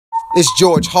It's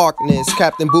George Harkness,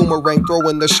 Captain Boomerang,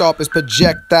 throwing the sharpest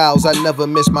projectiles. I never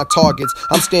miss my targets.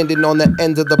 I'm standing on the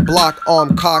end of the block,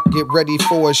 arm cocked, get ready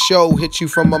for a show. Hit you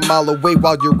from a mile away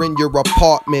while you're in your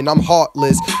apartment. I'm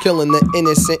heartless, killing the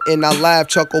innocent, and I laugh,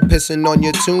 chuckle, pissing on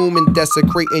your tomb and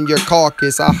desecrating your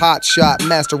carcass. A hot shot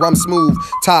master, I'm smooth,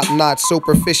 top notch, so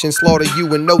proficient, slaughter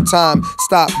you in no time.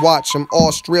 Stop, watch, I'm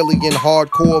Australian,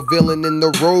 hardcore villain in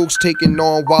the rogues, taking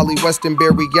on Wally Weston,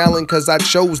 Barry Allen, cause I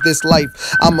chose this life.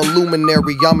 I'm a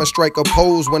luminary, I'ma strike a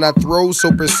pose when I throw,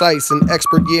 so precise and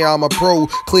expert, yeah, I'm a pro.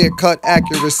 Clear cut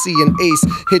accuracy and ace,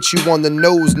 hit you on the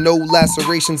nose, no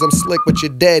lacerations, I'm slick but you're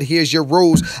dead, here's your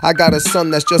rose. I got a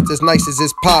son that's just as nice as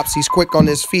his pops. He's quick on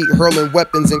his feet, hurling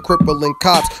weapons and crippling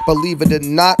cops. Believe it or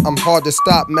not, I'm hard to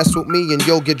stop. Mess with me and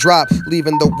you'll get dropped,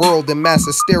 leaving the world in mass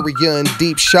hysteria and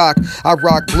deep shock. I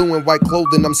rock blue and white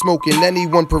clothing, I'm smoking.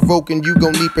 Anyone provoking, you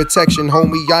gon' need protection,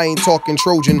 homie, I ain't talking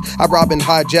Trojan. I rob and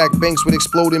hijack banks with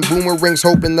exploding boomerangs,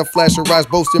 hoping the flash her eyes,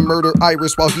 boasting murder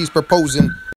Iris while he's proposing.